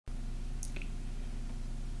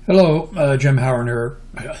Hello, Jim Howard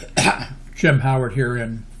here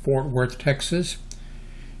in Fort Worth, Texas.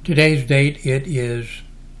 Today's date, it is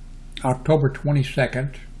October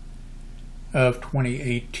 22nd of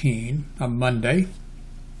 2018, a Monday.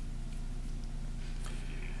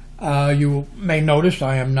 You may notice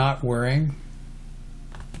I am not wearing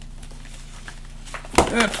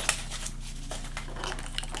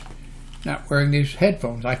these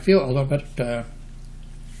headphones. I feel a little bit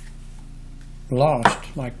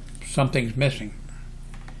lost, like something's missing.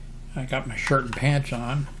 I got my shirt and pants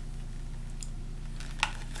on,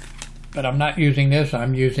 but I'm not using this.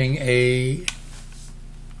 I'm using a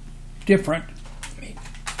different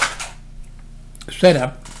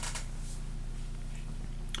setup.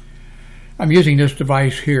 I'm using this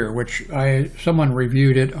device here, which someone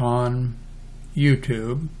reviewed it on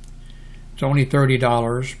YouTube. It's only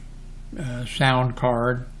 $30, sound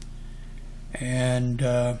card,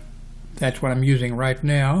 and that's what I'm using right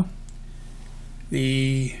now.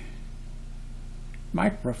 The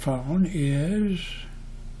microphone is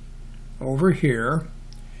over here.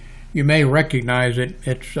 You may recognize it.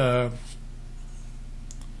 It's not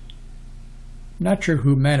sure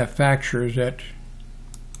who manufactures it,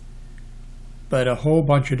 but a whole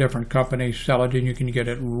bunch of different companies sell it, and you can get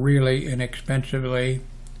it really inexpensively.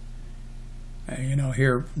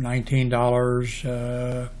 Here,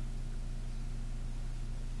 $19.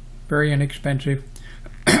 Very inexpensive.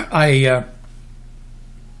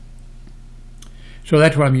 So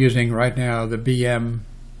that's what I'm using right now, the BM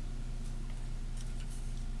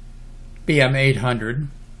 800.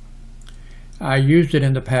 I used it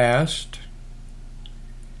in the past,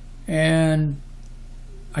 and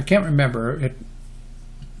I can't remember.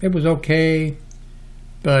 It was okay,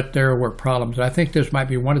 but there were problems. I think this might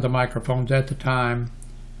be one of the microphones at the time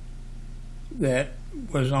that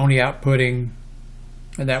was only outputting,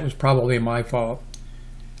 and that was probably my fault.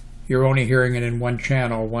 You're only hearing it in one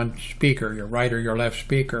channel, one speaker, your right or your left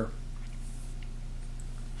speaker.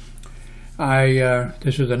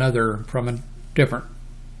 This is another from a different,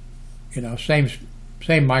 same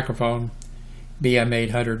microphone, BM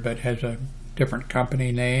 800, but has a different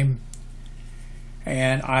company name.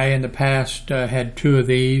 And I, in the past, had two of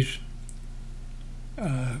these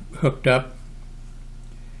hooked up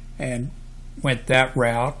and went that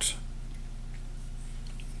route.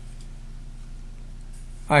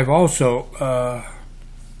 I've also I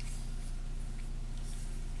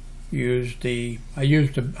owned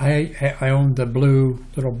the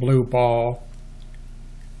little blue ball,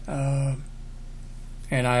 and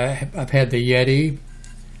I've had the Yeti.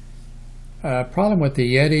 Problem with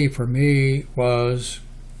the Yeti for me was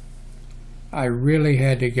I really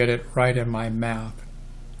had to get it right in my mouth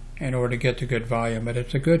in order to get the good volume. But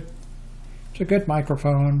it's a good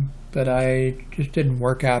microphone, but I just didn't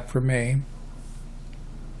work out for me.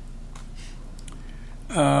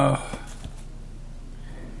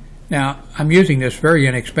 Now, I'm using this very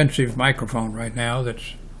inexpensive microphone right now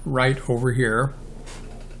that's right over here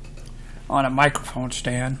on a microphone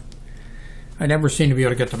stand. I never seem to be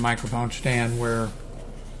able to get the microphone stand where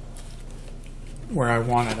I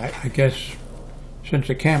want it. I guess since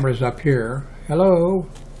the camera's up here, hello,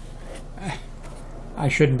 I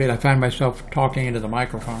shouldn't be. I find myself talking into the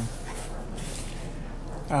microphone.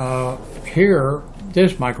 Here,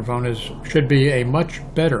 this microphone should be a much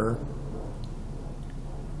better.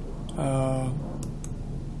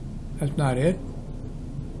 That's not it.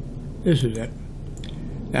 This is it.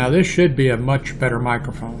 Now this should be a much better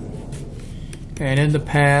microphone. And in the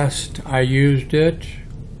past, I used it,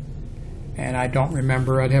 and I don't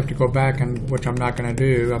remember. I'd have to go back, which I'm not going to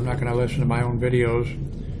do. I'm not going to listen to my own videos.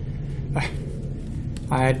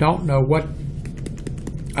 I don't know what.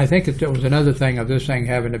 I think that there was another thing of this thing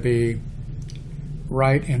having to be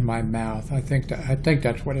right in my mouth. I think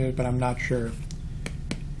that's what it is, but I'm not sure.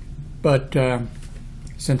 But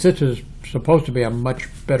since this is supposed to be a much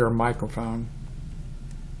better microphone,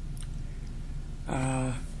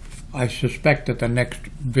 I suspect that the next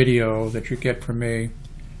video that you get from me,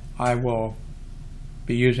 I will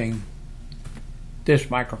be using this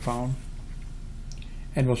microphone,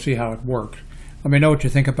 and we'll see how it works. Let me know what you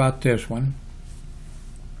think about this one.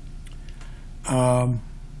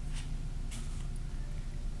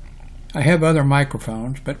 I have other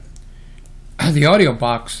microphones, but the audio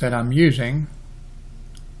box that I'm using,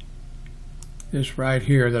 this right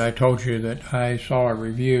here that I told you that I saw a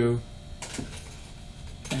review.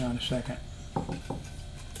 Hang on a second.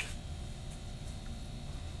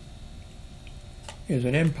 Is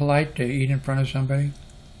it impolite to eat in front of somebody?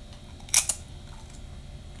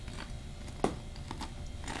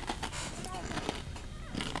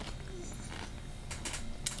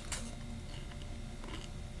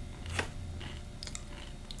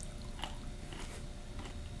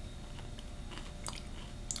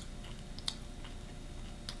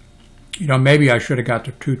 You know, maybe I should have got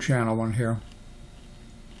the 2-channel one here.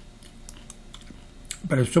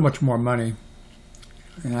 But it's so much more money.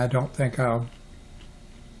 And I don't think I'll...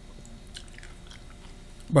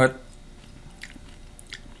 But...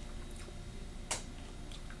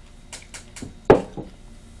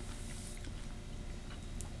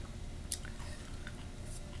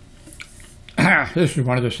 This is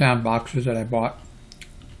one of the sound boxes that I bought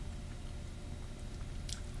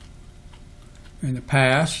in the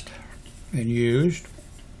past and used.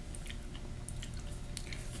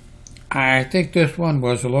 I think this one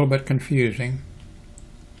was a little bit confusing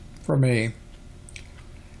for me.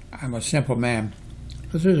 I'm a simple man.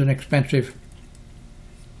 This is an expensive,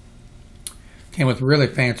 came with really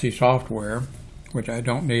fancy software, which I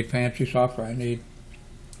don't need fancy software. I need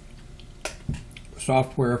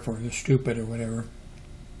software for the stupid or whatever.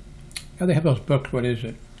 Now they have those books, what is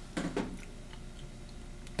it?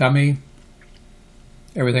 Dummy?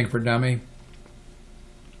 Everything for dummy?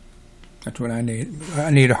 That's what I need.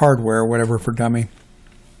 I need hardware or whatever for dummy.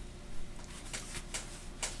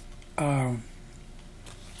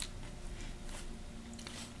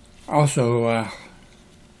 Also,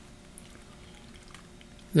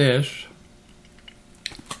 this.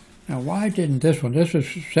 Now, why didn't this one? This is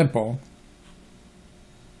simple.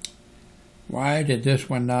 Why did this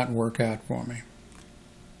one not work out for me?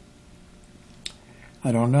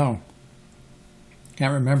 I don't know.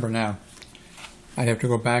 Can't remember now. I'd have to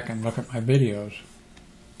go back and look at my videos.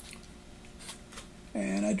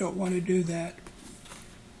 And I don't want to do that.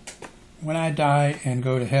 When I die and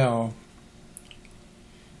go to hell,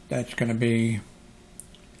 that's going to be...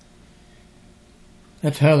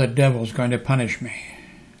 That's how the devil's going to punish me.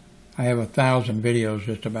 I have 1,000 videos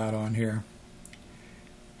just about on here.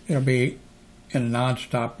 It'll be in a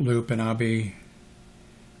non-stop loop, and I'll be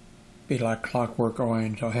like Clockwork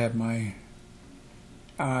Orange. I'll have my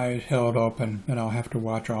eyes held open, and I'll have to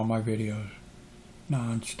watch all my videos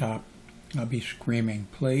non-stop. I'll be screaming,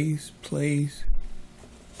 please, please.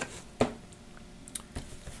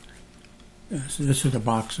 This is a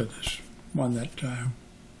box of this one that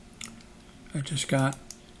I just got.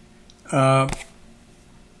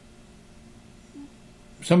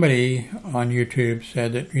 Somebody on YouTube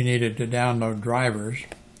said that you needed to download drivers.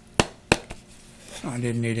 I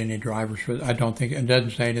didn't need any drivers for I don't think it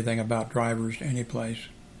doesn't say anything about drivers anyplace.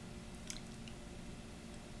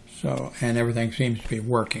 So, and everything seems to be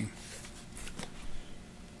working.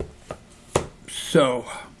 So,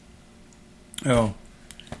 oh,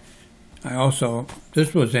 I also,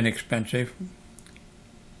 this was inexpensive.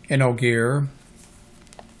 Gear.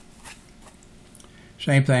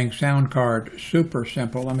 Same thing, sound card, super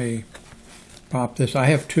simple. Let me pop this. I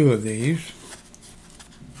have 2 of these.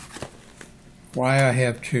 Why I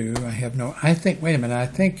have 2, I have no, I think, wait a minute, I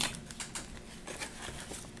think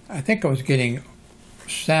I was getting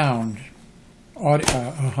sound, audio,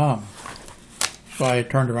 a hum. So I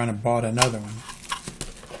turned around and bought another one.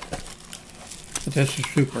 But this is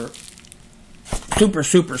super, super,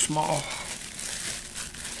 super small.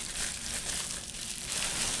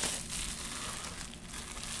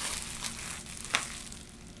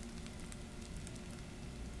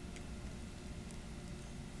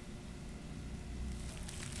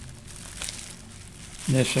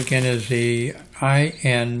 This again is the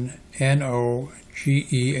INNOGEAR,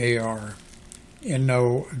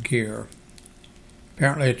 Inno Gear.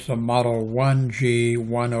 Apparently it's the model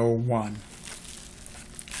 1G101.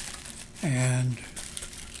 And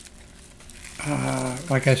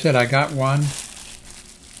like I said, I got one.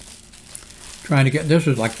 Trying to get, this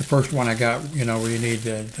is like the first one I got, you know, where you need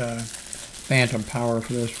the phantom power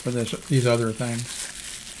for these other things.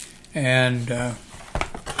 And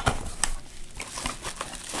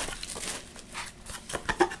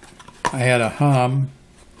I had a hum,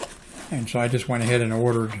 and so I just went ahead and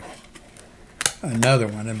ordered another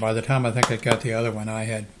one, and by the time I think I got the other one, I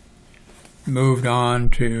had moved on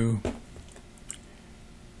to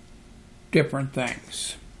different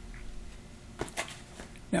things.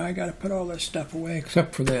 Now I got to put all this stuff away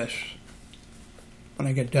except for this. When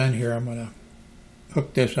I get done here, I'm going to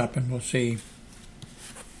hook this up and we'll see.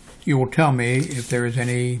 You will tell me if there is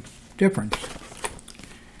any difference.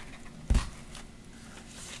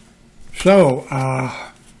 So,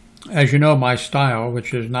 as you know, my style,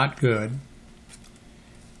 which is not good,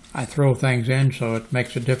 I throw things in so it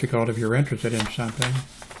makes it difficult if you're interested in something.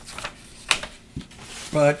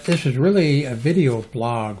 But this is really a video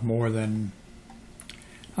blog more than...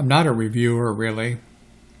 I'm not a reviewer, really.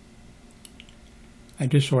 I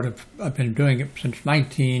just sort of... I've been doing it since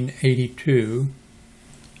 1982.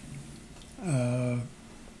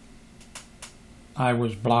 I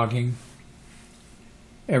was blogging.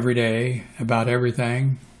 every day about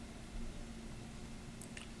everything.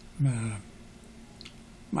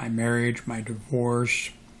 My marriage, my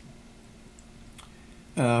divorce,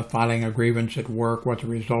 filing a grievance at work, what the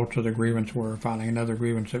results of the grievance were, filing another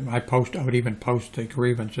grievance. I would even post the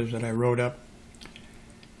grievances that I wrote up.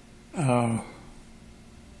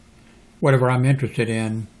 Whatever I'm interested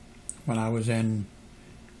in. When I was in,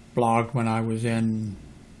 blogged when I was in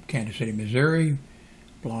Kansas City, Missouri,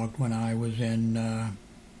 blogged when I was in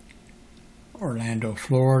Orlando,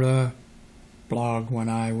 Florida, blogged when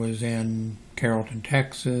I was in Carrollton,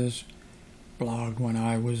 Texas, blogged when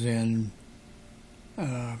I was in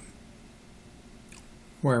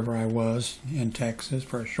wherever I was in Texas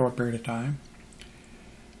for a short period of time,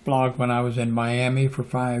 blogged when I was in Miami for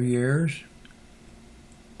 5 years,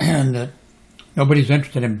 and that nobody's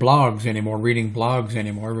interested in blogs anymore, reading blogs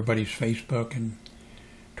anymore. Everybody's Facebook and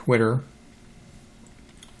Twitter.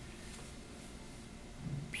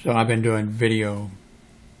 So I've been doing video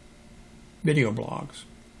blogs.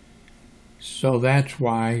 So that's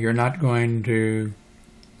why you're not going to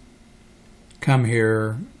come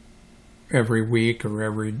here every week or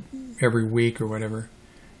every week or whatever.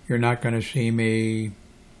 You're not going to see me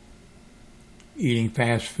eating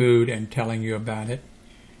fast food and telling you about it.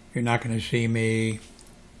 You're not going to see me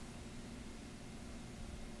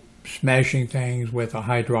smashing things with a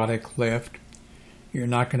hydraulic lift. You're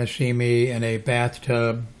not going to see me in a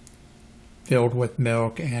bathtub filled with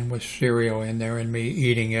milk and with cereal in there and me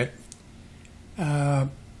eating it.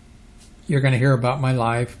 You're going to hear about my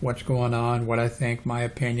life, what's going on, what I think, my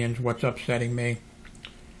opinions, what's upsetting me.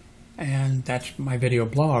 And that's my video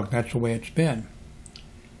blog. That's the way it's been.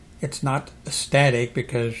 It's not static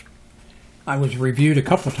because I was reviewed a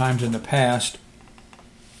couple times in the past.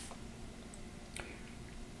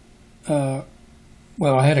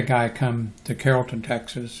 Well, I had a guy come to Carrollton,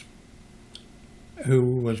 Texas, who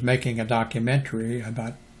was making a documentary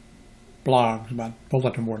about blogs, about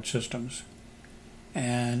bulletin board systems.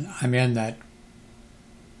 And I'm in that,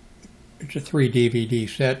 it's a 3 DVD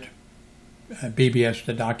set, BBS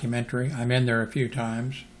the documentary. I'm in there a few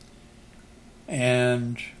times.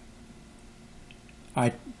 And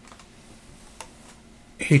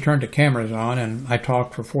he turned the cameras on and I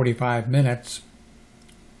talked for 45 minutes.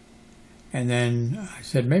 And then I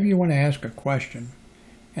said, maybe you want to ask a question.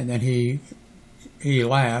 And then he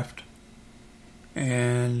laughed.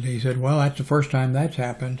 And he said, well, that's the first time that's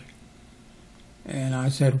happened. And I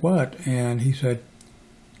said, what? And he said,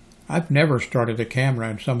 I've never started a camera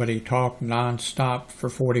and somebody talked nonstop for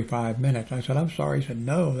 45 minutes. I said, I'm sorry. He said,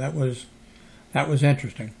 no, that was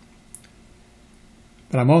interesting.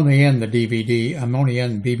 But I'm only in the DVD, I'm only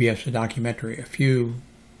in BBS the documentary, a few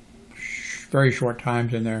very short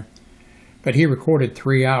times in there. But he recorded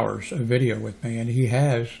 3 hours of video with me, and he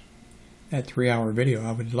has that 3-hour video.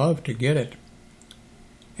 I would love to get it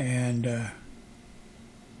and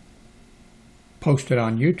post it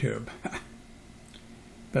on YouTube.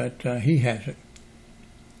 But he has it.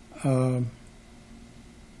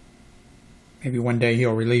 Maybe one day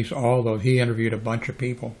he'll release all those. He interviewed a bunch of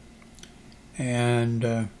people.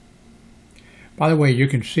 And by the way, you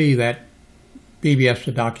can see that BBS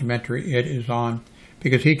the documentary, it is on,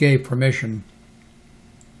 because he gave permission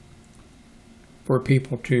for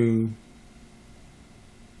people to,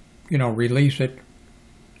 release it,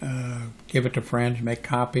 give it to friends, make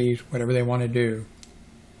copies, whatever they want to do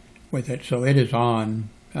with it. So it is on,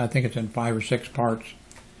 I think it's in 5 or 6 parts.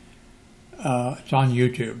 It's on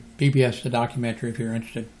YouTube, BBS the documentary, if you're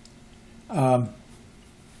interested.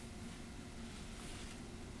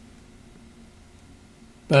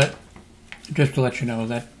 But just to let you know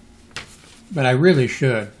that, but I really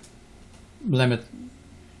should limit,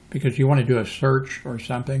 because you want to do a search or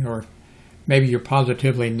something, or maybe you're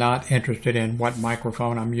positively not interested in what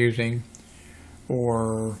microphone I'm using,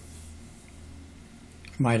 or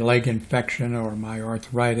my leg infection, or my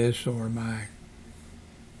arthritis, or my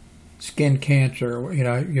skin cancer.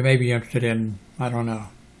 You may be interested in, I don't know,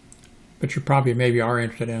 but you probably maybe are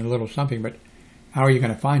interested in a little something, but how are you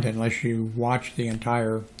going to find it unless you watch the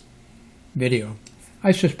entire video?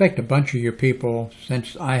 I suspect a bunch of you people,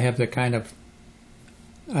 since I have the kind of,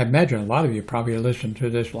 I imagine a lot of you probably listen to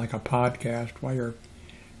this like a podcast while you're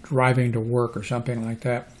driving to work or something like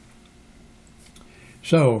that.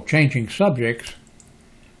 So, changing subjects,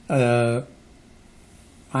 I'm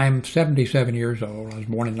 77 years old. I was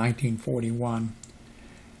born in 1941.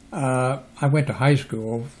 I went to high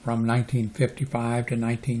school from 1955 to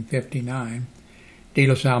 1959. De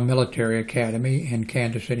La Salle Military Academy in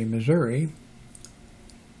Kansas City, Missouri.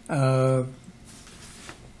 They're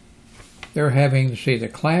having, the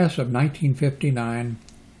class of 1959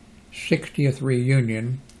 60th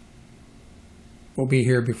reunion will be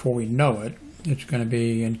here before we know it. It's going to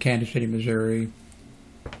be in Kansas City, Missouri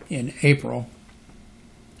in April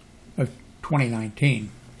of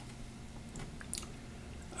 2019.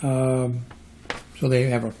 So they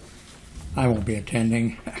have I won't be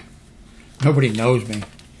attending. Nobody knows me.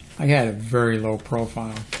 I had a very low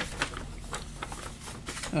profile.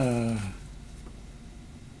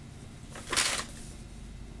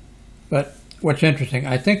 But what's interesting,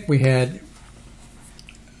 I think we had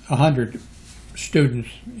 100 students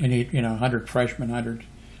in each, 100 freshmen, 100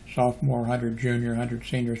 sophomore, 100 junior, 100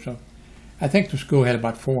 senior. So I think the school had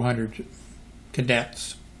about 400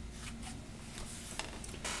 cadets.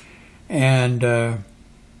 And so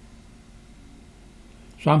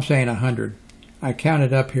I'm saying 100. I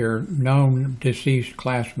counted up here known deceased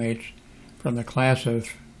classmates from the class of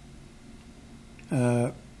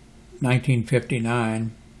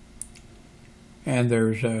 1959, and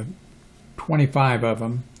there's 25 of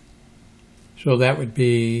them, so that would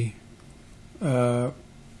be 25%,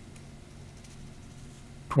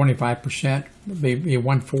 be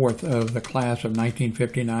 1/4 of the class of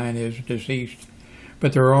 1959 is deceased.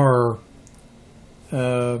 But there are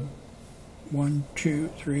 1, 2,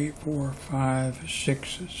 3, 4, 5,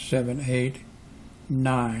 6, 7, 8,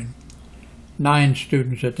 9. 9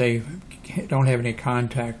 students that they don't have any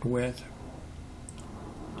contact with.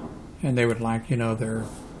 And they would like, their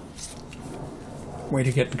way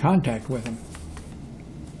to get in contact with them.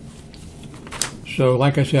 So,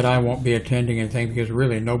 like I said, I won't be attending anything because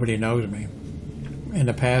really nobody knows me. In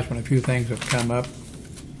the past, when a few things have come up,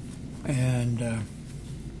 and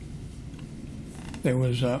there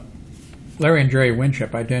was Larry and Jerry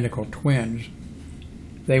Winship, identical twins.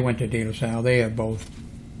 They went to De La Salle. They have both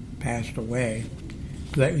passed away.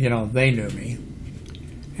 They knew me.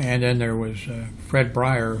 And then there was Fred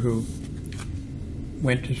Breyer, who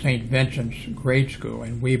went to St. Vincent's grade school,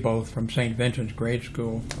 and we both from St. Vincent's grade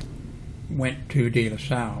school went to De La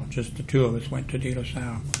Salle. Just the two of us went to De La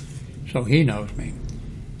Salle. So he knows me.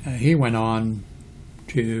 He went on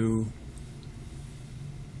to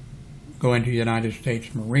go into the United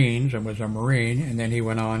States Marines and was a Marine, and then he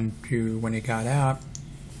went on to, when he got out,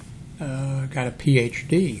 got a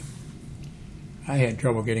PhD. I had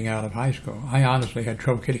trouble getting out of high school. I honestly had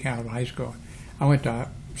trouble getting out of high school. I went to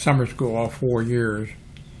summer school all 4 years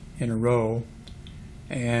in a row,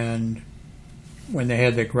 and when they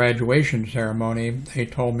had the graduation ceremony, they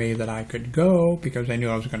told me that I could go because they knew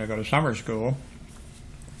I was going to go to summer school,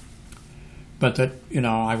 but that,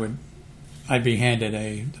 I'd be handed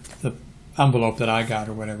the envelope that I got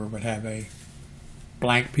or whatever would have a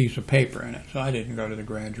blank piece of paper in it, so I didn't go to the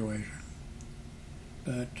graduation.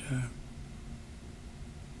 But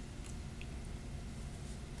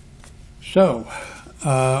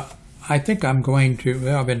I think I'm going to,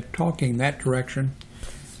 I've been talking that direction.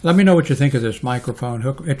 Let me know what you think of this microphone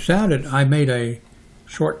hook. It sounded, I made a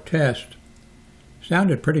short test,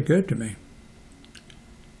 sounded pretty good to me.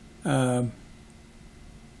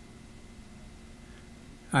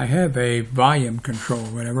 I have a volume control,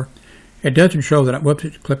 whatever. It doesn't show that, whoops,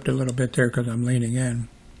 it clipped a little bit there because I'm leaning in.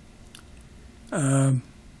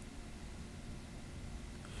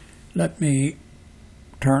 Let me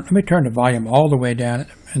turn the volume all the way down,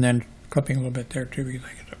 and then clipping a little bit there too.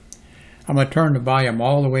 I'm going to turn the volume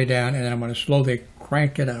all the way down, and then I'm going to slowly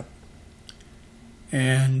crank it up,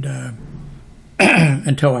 and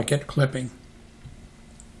until I get clipping.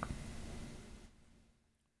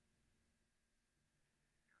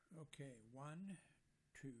 Okay, 1,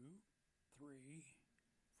 2, 3,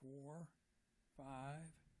 4, 5,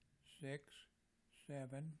 6,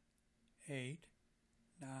 7, 8,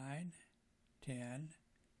 9, 10,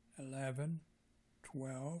 11,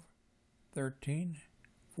 12, 13,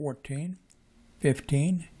 14,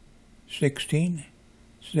 15, 16,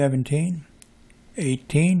 17,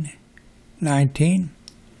 18, 19,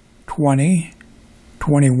 20,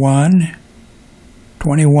 21,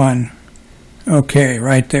 21. Okay,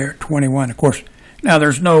 right there, 21. Of course, now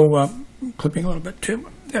there's no clipping a little bit too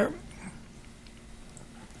there.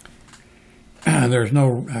 There's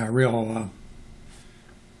no real,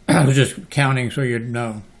 I was just counting so you'd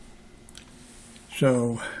know.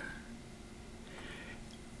 So,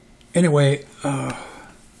 anyway, I'll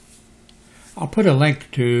put a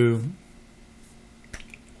link to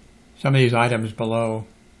some of these items below.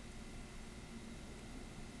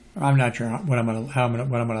 I'm not sure what I'm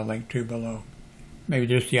going to link to below. Maybe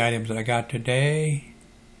just the items that I got today,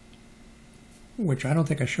 which I don't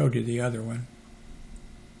think I showed you the other one.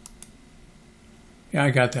 Yeah,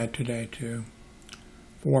 I got that today too.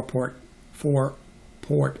 4-port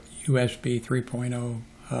USB 3.0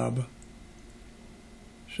 hub.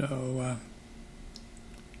 So,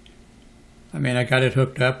 I mean, I got it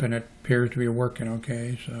hooked up and it appears to be working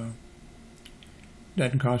okay, so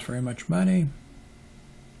doesn't cost very much money.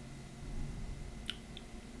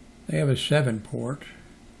 They have a 7-port.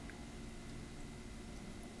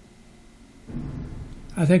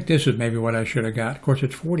 I think this is maybe what I should have got. Of course,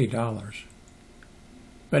 it's $40,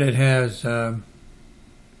 but it has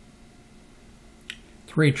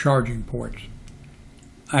 3 charging ports.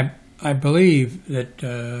 I believe that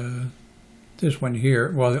this one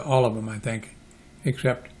here, well, all of them, I think,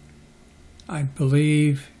 except I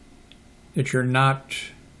believe that you're not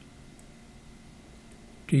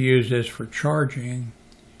to use this for charging,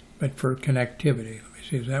 but for connectivity. Let me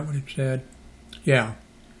see, is that what it said? Yeah,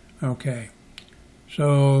 okay.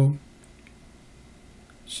 So,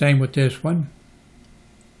 same with this one.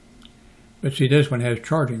 But see, this one has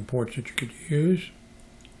charging ports that you could use.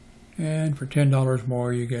 And for $10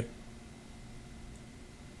 more, you get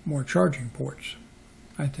more charging ports,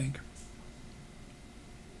 I think.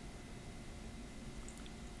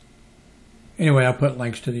 Anyway, I'll put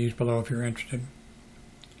links to these below if you're interested.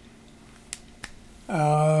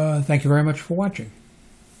 Thank you very much for watching.